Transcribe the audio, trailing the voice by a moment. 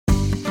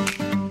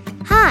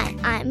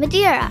I'm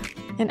Adira.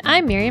 And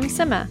I'm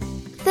Miriam-Simma.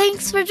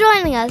 Thanks for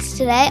joining us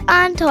today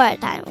on Torah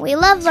Time. We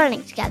love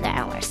learning together,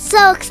 and we're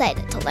so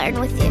excited to learn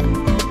with you.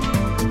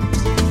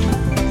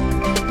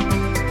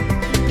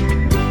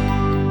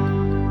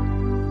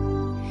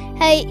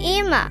 Hey,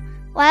 Ima,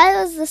 why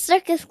was the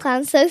circus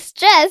clown so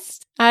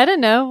stressed? I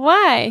don't know.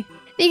 Why?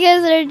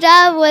 Because her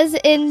job was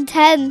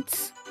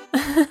intense.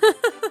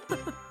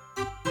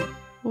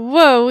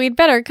 Whoa, we'd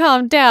better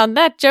calm down.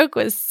 That joke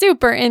was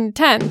super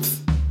intense.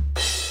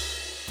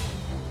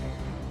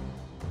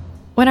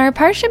 When our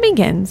Parsha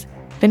begins,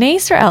 Bnei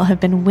Israel have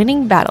been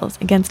winning battles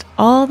against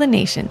all the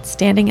nations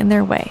standing in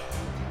their way.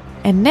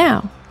 And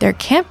now they're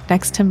camped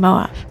next to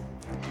Moab.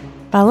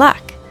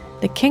 Balak,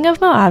 the king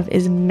of Moab,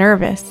 is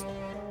nervous.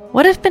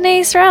 What if Bnei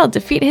Israel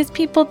defeat his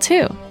people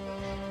too?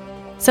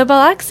 So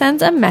Balak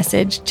sends a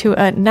message to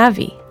a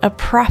Navi, a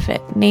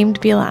prophet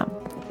named Bilaam.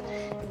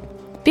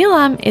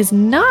 Bilaam is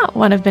not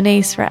one of Bnei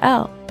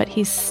Israel, but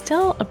he's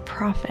still a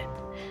prophet.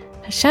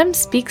 Hashem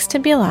speaks to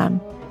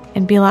Bilaam,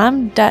 and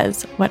Bilaam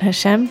does what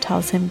Hashem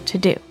tells him to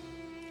do.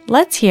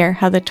 Let's hear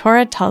how the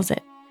Torah tells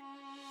it.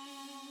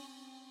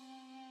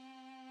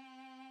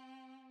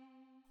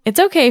 It's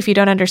okay if you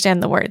don't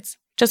understand the words.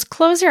 Just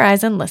close your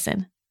eyes and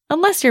listen,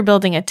 unless you're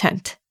building a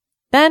tent.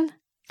 Then,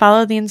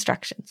 follow the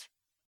instructions.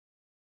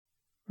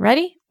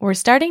 Ready? We're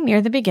starting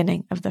near the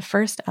beginning of the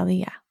first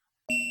Aliyah.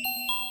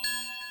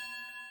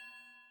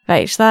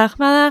 Vayishlach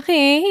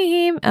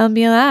malachim el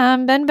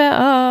Bilaam ben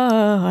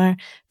Beor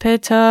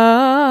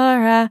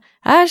Petora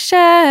asher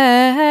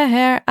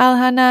al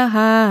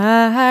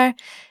hanahar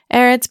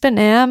eretz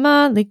bnei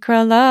Ammon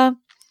likra lo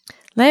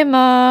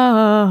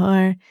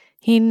lemor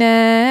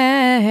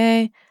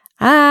hinei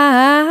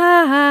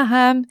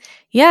am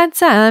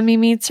yatsa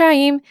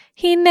mimitzrayim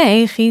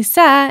hinei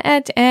chisa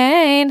et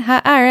ein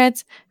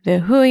haaretz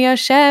v'hu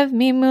yoshev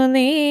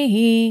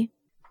mimuli.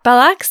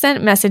 Balak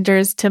sent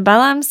messengers to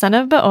Balaam son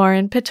of Beor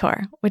in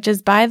Petor, which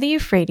is by the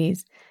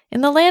Euphrates,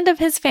 in the land of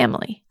his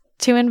family,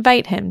 to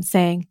invite him,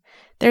 saying,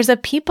 "There's a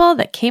people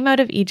that came out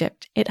of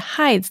Egypt. It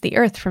hides the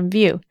earth from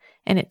view,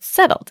 and it's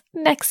settled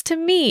next to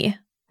me.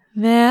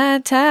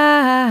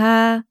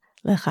 Ve'ata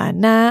lecha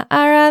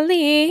na'ara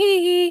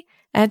li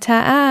et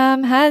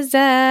ha'am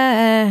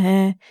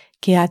hazeh,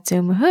 ki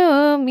atzum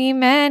hu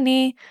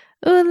mimeni,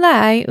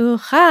 ulai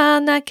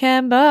uchal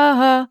nakem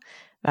bo,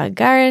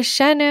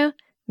 v'garishenu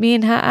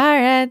min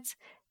haaretz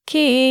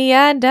ki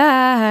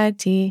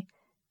yadati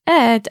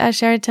et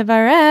asher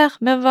tevarech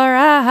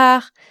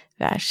mevarach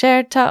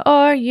v'asher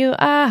ta'or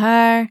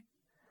yu'ar."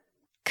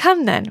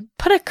 Come then,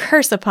 put a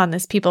curse upon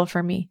this people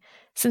for me,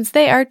 since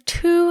they are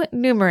too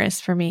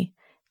numerous for me.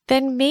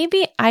 Then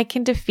maybe I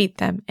can defeat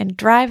them and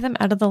drive them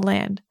out of the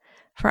land.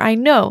 For I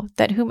know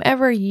that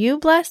whomever you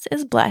bless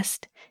is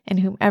blessed, and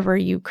whomever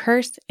you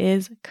curse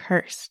is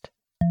cursed.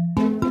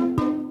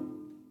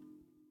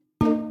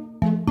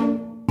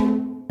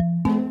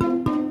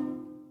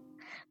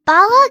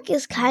 Balak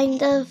is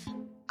kind of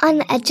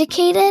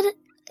uneducated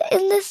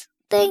in this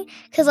thing,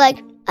 because, a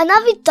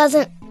Navi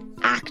doesn't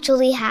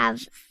actually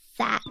have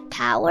that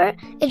power.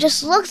 It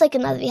just looks like a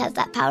Navi has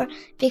that power,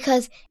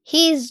 because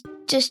he's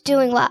just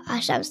doing what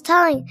Hashem's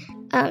telling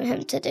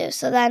him to do.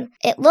 So then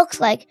it looks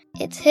like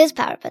it's his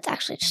power, but it's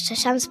actually just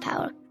Hashem's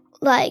power.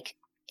 Like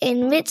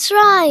in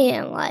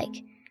Mitzrayim,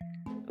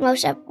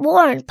 Moshe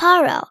warned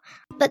Paro.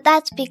 But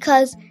that's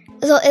because,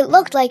 so it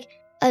looked like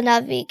a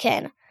Navi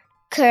can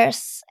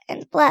curse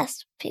and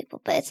bless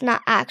people, but it's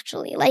not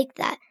actually like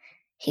that.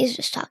 He's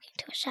just talking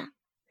to Hashem.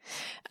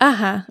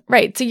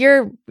 Right. So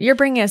you're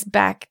bringing us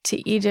back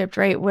to Egypt,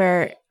 right?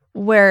 Where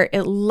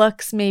it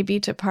looks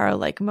maybe to Paro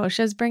like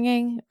Moshe's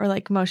bringing, or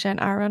like Moshe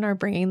and Aaron are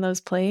bringing those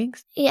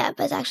plagues. Yeah,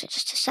 but it's actually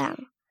just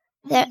Hashem.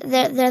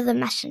 They're the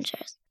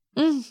messengers.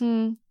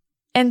 Mm-hmm.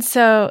 And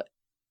so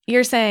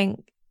you're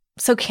saying,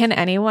 so can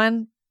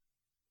anyone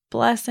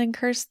bless and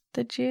curse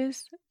the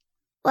Jews?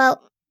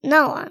 Well,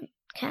 no one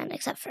can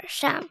except for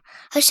Hashem.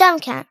 Hashem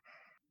can.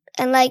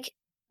 And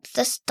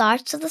the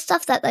starts of the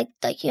stuff that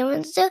the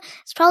humans do,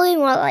 it's probably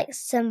more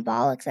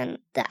symbolic than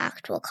the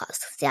actual cause,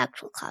 because the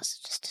actual cause is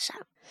just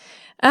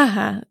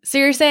Hashem. So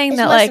you're saying it's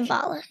that more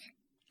symbolic.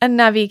 A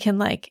Navi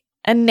can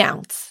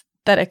announce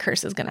that a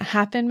curse is going to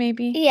happen,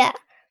 maybe? Yeah.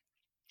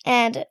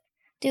 And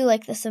do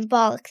the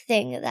symbolic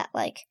thing that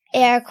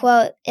air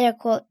quote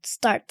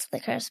starts the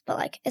curse,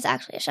 but it's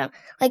actually Hashem.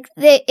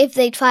 If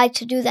they tried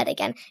to do that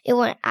again, it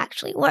wouldn't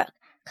actually work,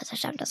 because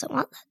Hashem doesn't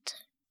want that.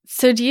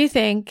 So do you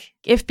think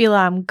if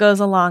Bilaam goes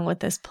along with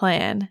this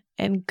plan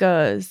and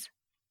goes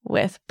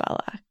with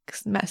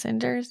Balak's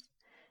messengers,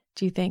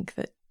 do you think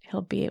that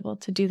he'll be able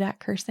to do that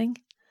cursing?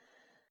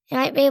 He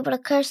might be able to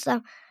curse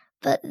them,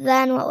 but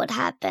then what would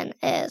happen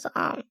is,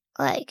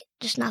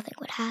 just nothing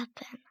would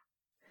happen.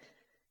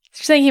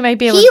 You're saying he might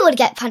be able He would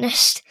get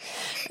punished.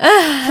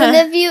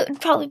 The view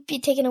would probably be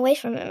taken away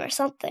from him or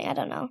something. I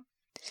don't know.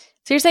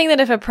 So you're saying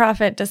that if a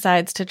prophet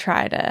decides to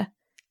try to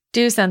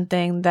do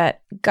something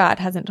that God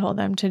hasn't told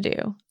them to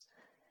do,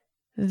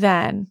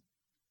 then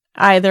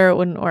either it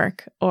wouldn't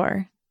work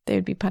or they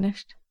would be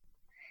punished?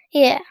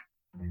 Yeah.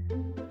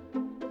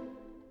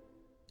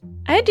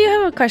 I I do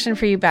have a question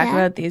for you back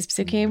about these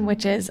psukim,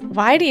 which is,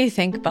 why do you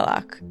think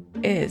Balak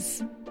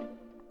is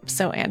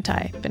so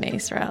anti-Bnei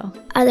Israel?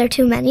 Are there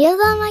too many of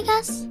them, I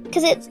guess?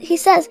 Because he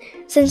says,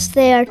 since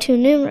they are too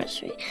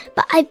numerous.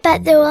 But I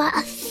bet there were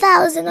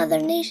 1,000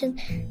 other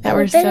nations that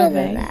were bigger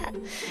than that.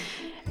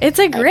 It's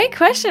a great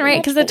question,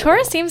 right? Because the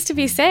Torah seems to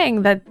be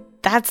saying that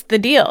that's the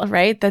deal,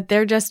 right? That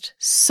they're just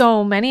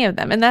so many of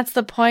them. And that's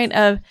the point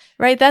of,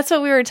 right? That's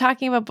what we were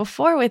talking about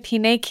before with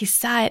Hinei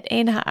Kisa et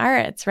Ein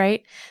Haaretz,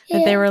 right?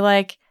 That they were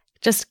like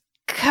just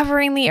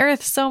covering the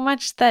earth so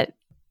much that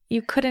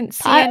you couldn't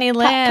see any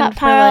land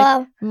for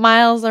like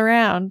miles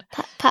around.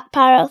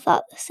 Paro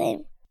thought the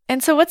same.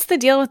 And so what's the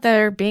deal with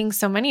there being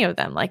so many of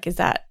them? Like, is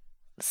that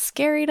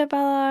scary to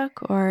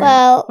Balak, or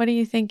what do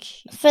you think?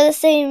 For the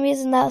same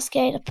reason that was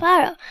scary to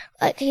Paro.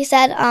 Like he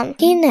said, Hine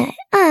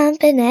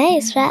Bnei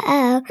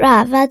Israel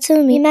ravatu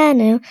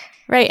mimenu.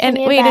 Right, and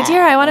wait,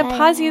 Adira, I want to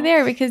pause you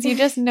there because you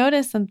just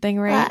noticed something,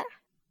 right?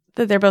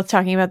 That they're both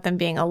talking about them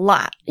being a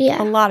lot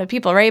of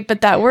people, right?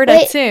 But that word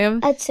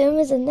atzum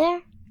is in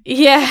there?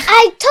 Yeah.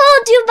 I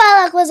told you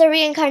Balak was a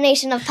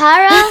reincarnation of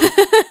Paro.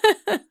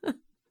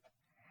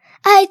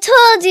 I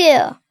told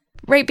you.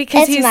 Right,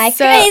 because it's my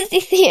crazy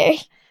theory.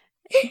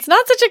 It's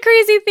not such a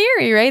crazy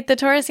theory, right? The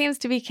Torah seems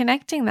to be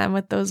connecting them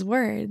with those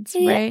words,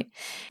 right?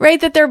 Right,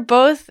 that they're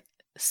both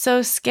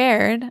so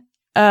scared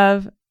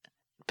of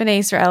Bnei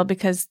Israel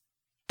because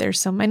there's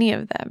so many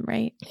of them,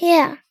 right?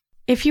 Yeah.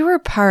 If you were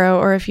Paro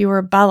or if you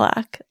were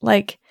Balak,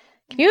 like,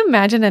 can you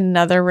imagine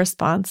another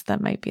response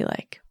that might be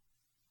like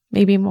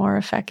maybe more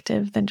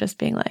effective than just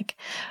being like,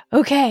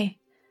 okay,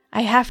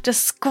 I have to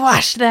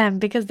squash them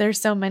because there's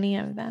so many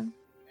of them?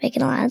 Make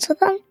an alliance with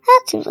them?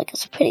 That seems like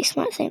it's a pretty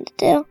smart thing to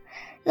do.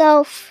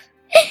 Though,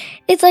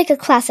 it's like a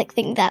classic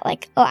thing that,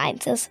 like,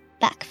 alliances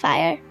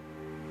backfire.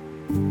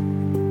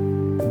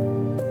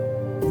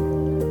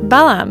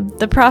 Bilaam,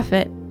 the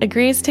prophet,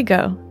 agrees to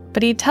go,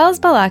 but he tells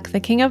Balak, the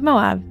king of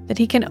Moab, that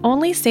he can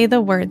only say the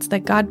words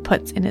that God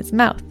puts in his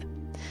mouth.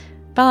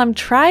 Bilaam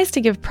tries to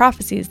give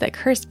prophecies that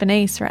curse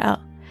Bnei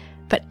Israel,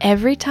 but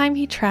every time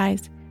he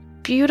tries,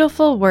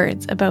 beautiful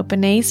words about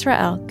Bnei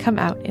Israel come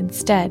out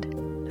instead.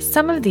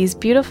 Some of these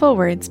beautiful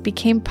words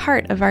became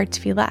part of our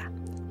tefillah.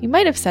 You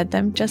might have said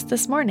them just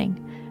this morning.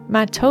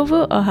 Ma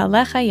tovu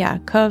ohalecha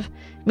Yaakov,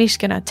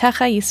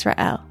 mishkanatecha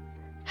Yisrael.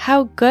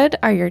 How good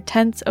are your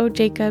tents, O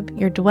Jacob,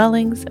 your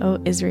dwellings,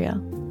 O Israel.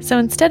 So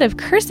instead of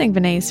cursing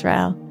Bnei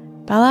Israel,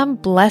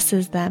 Bilaam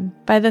blesses them.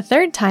 By the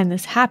third time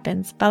this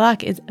happens,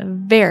 Balak is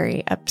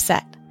very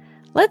upset.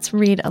 Let's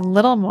read a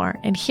little more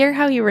and hear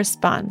how he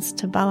responds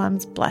to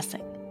Balaam's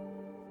blessing.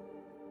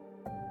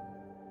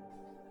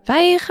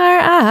 Vayichar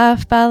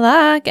af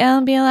Balak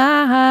el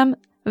Bilaam,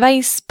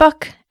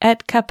 vayispok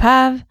et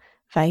kapav,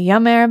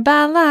 vayomer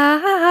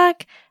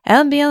Balak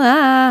el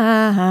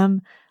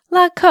Bilaam,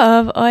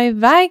 lakov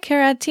oivai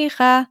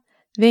keraticha,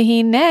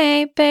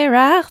 v'hinei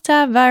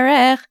perachta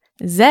varech,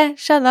 ze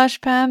shalosh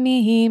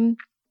pamim.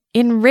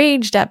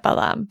 Enraged at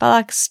Balaam,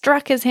 Balak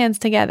struck his hands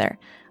together.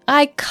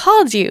 I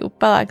called you,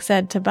 Balak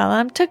said to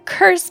Balaam, to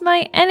curse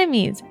my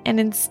enemies, and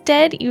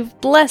instead you've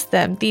blessed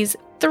them these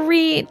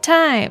 3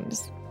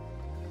 times.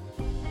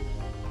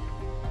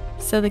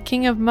 So the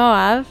king of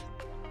Moab,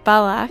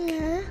 Balak,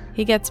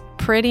 he gets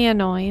pretty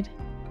annoyed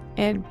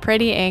and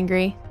pretty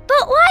angry.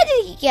 But why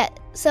did he get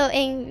so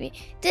angry?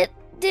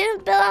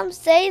 Didn't Bilaam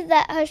say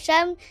that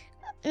Hashem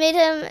made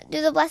him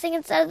do the blessing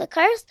instead of the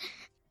curse?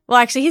 Well,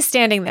 actually, he's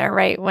standing there,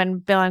 right,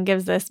 when Bilaam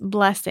gives this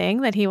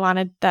blessing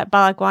that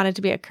Balak wanted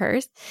to be a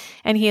curse.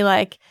 And he,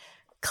 like,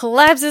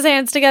 claps his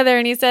hands together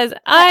and he says,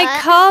 I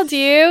called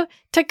you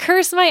to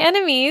curse my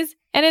enemies,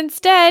 and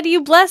instead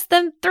you blessed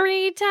them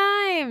 3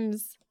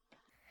 times.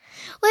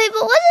 Wait,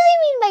 but what does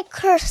he mean by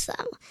curse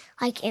them?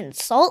 Like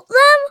insult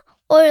them?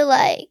 Or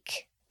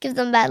like give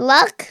them bad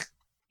luck?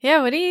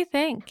 Yeah, what do you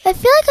think? I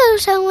feel like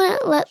Hashem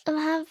wouldn't let them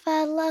have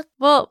bad luck.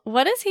 Well,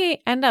 what does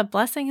he end up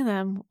blessing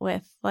them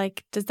with?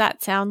 Like, does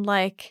that sound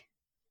like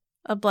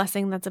a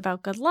blessing that's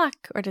about good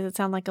luck? Or does it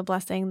sound like a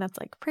blessing that's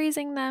like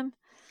praising them?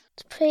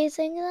 It's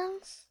praising them?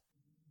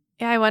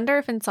 Yeah, I wonder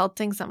if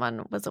insulting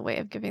someone was a way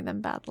of giving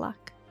them bad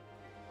luck.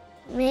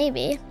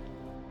 Maybe.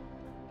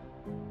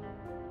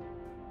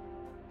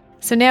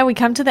 So now we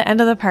come to the end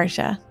of the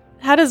Parsha.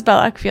 How does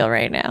Balak feel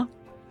right now?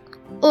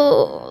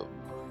 Oh,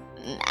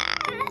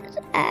 mad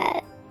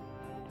at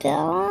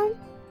Bilaam?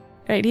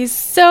 Right, he's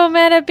so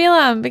mad at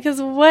Bilaam because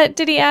what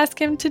did he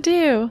ask him to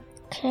do?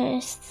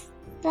 Curse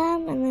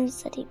them, and then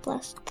said he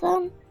blessed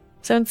them.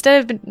 So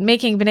instead of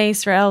making Bnei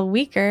Israel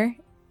weaker,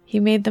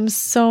 he made them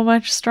so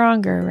much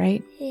stronger,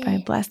 right? Yeah. By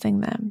blessing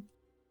them.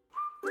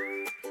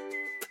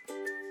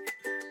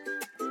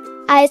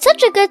 I had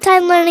such a good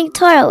time learning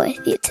Torah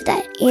with you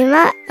today,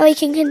 Ima, and we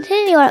can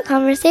continue our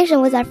conversation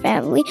with our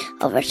family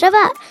over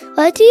Shabbat.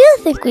 What do you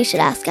think we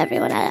should ask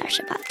everyone at our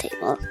Shabbat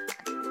table?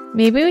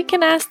 Maybe we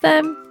can ask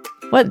them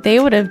what they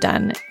would have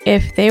done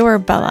if they were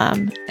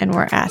Bilaam and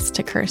were asked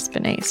to curse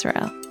Bnei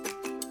Israel.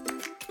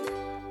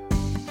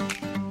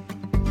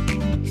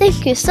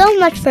 Thank you so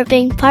much for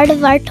being part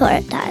of our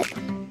Torah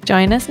time.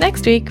 Join us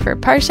next week for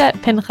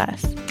Parashat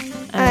Pinchas.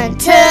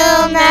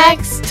 Until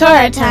next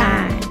Torah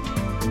time.